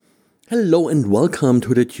Hello and welcome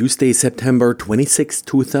to the Tuesday, September 26,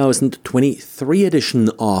 2023 edition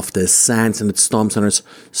of the SANS and its Storm Center's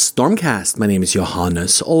StormCast. My name is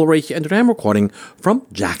Johannes Ulrich and today I'm recording from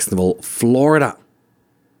Jacksonville, Florida.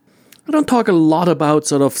 I don't talk a lot about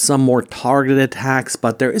some more targeted attacks,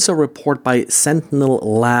 but there is a report by Sentinel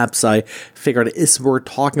Labs I figured it is worth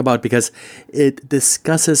talking about because it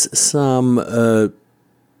discusses some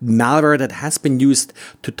malware that has been used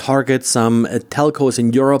to target some telcos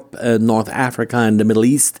in Europe, North Africa, and the Middle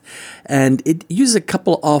East. And it uses a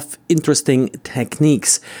couple of interesting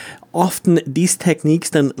techniques. Often these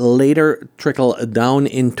techniques then later trickle down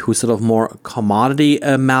into more commodity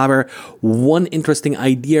malware. One interesting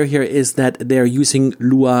idea here is that they're using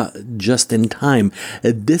Lua just-in-time.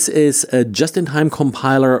 This is a just-in-time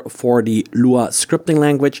compiler for the Lua scripting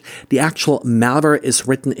language. The actual malware is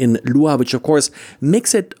written in Lua, which of course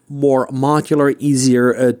makes it more modular,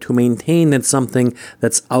 easier to maintain than something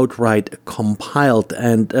that's outright compiled.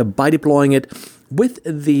 And by deploying it with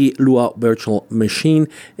the Lua virtual machine,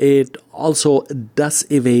 it also does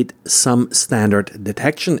evade some standard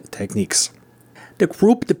detection techniques. The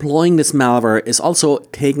group deploying this malware is also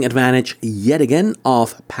taking advantage yet again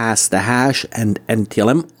of pass the hash and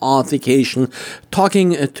NTLM authentication,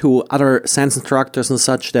 talking to other SANS instructors and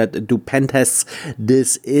such that do pen tests.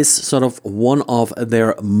 This is one of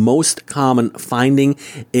their most common finding.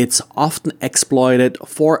 It's often exploited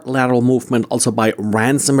for lateral movement also by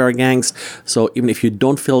ransomware gangs. So even if you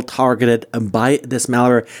don't feel targeted by this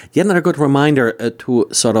malware, yet another good reminder to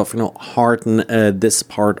harden this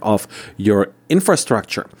part of your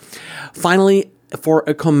infrastructure. Finally, for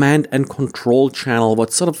a command and control channel,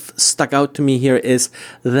 what stuck out to me here is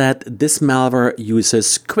that this malware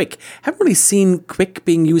uses Quick. Haven't really seen Quick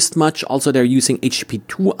being used much. Also, they're using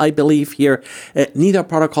HTTP2, I believe, here. Neither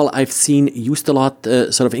protocol I've seen used a lot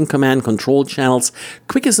in command control channels.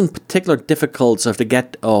 Quick is in particular difficult to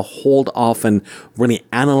get a hold of and really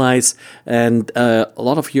analyze. And a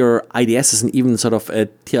lot of your IDSs and even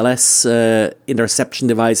TLS interception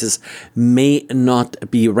devices may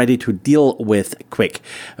not be ready to deal with Quick.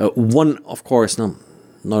 One, of course, no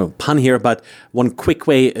pun here, but one quick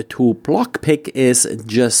way to block pick is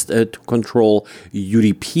just to control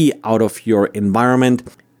UDP out of your environment.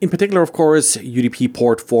 In particular, of course, UDP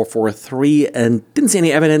port 443, and didn't see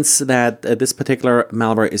any evidence that this particular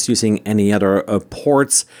malware is using any other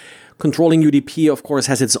ports. Controlling UDP, of course,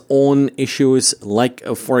 has its own issues, like,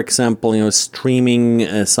 for example,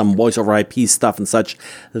 streaming some voice over IP stuff and such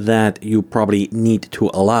that you probably need to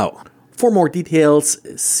allow. For more details,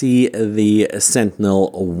 see the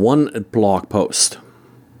Sentinel-1 blog post.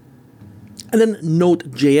 And then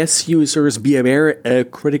Node.js users, be aware, a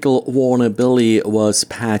critical vulnerability was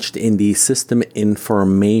patched in the system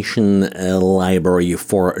information library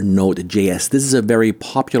for Node.js. This is a very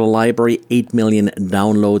popular library, 8 million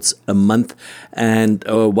downloads a month. And,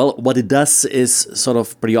 what it does is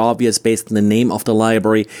pretty obvious based on the name of the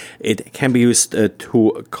library. It can be used to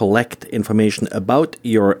collect information about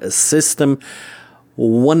your system.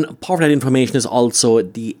 One part of that information is also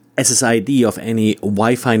the SSID of any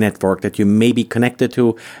Wi-Fi network that you may be connected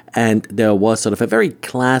to, and there was a very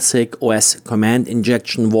classic OS command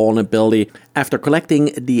injection vulnerability. After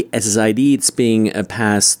collecting the SSID, it's being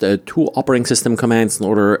passed to operating system commands in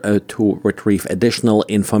order to retrieve additional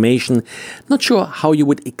information. Not sure how you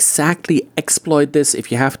would exactly exploit this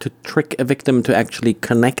if you have to trick a victim to actually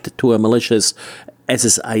connect to a malicious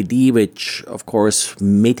SSID, which of course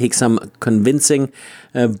may take some convincing,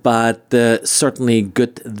 but certainly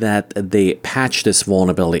good that they patched this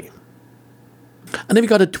vulnerability. And then we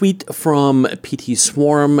got a tweet from PT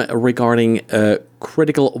Swarm regarding a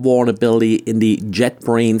critical vulnerability in the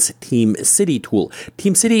JetBrains TeamCity tool.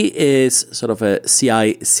 TeamCity is a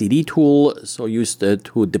CI/CD tool, so used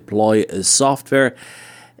to deploy software.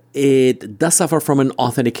 It does suffer from an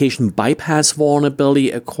authentication bypass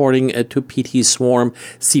vulnerability according to PT Swarm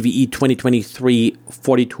CVE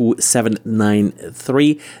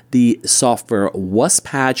 2023-42793. The software was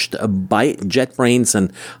patched by JetBrains,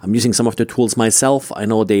 and I'm using some of the tools myself. I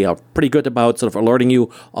know they are pretty good about alerting you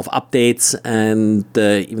of updates and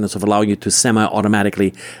even allowing you to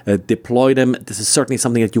semi-automatically deploy them. This is certainly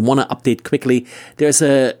something that you want to update quickly. There's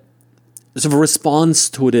a response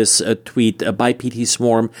to this tweet by PT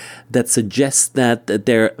Swarm that suggests that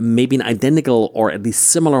there may be an identical or at least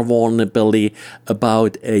similar vulnerability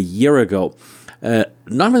about a year ago.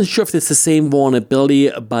 Not really sure if it's the same vulnerability,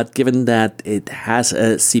 but given that it has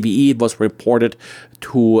a CVE, it was reported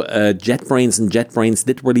to JetBrains, and JetBrains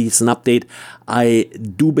did release an update. I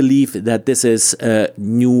do believe that this is a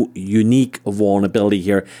new, unique vulnerability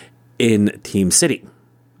here in TeamCity.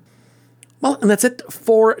 Well, and that's it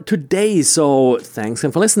for today. So thanks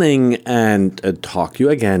again for listening, and talk to you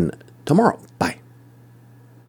again tomorrow. Bye.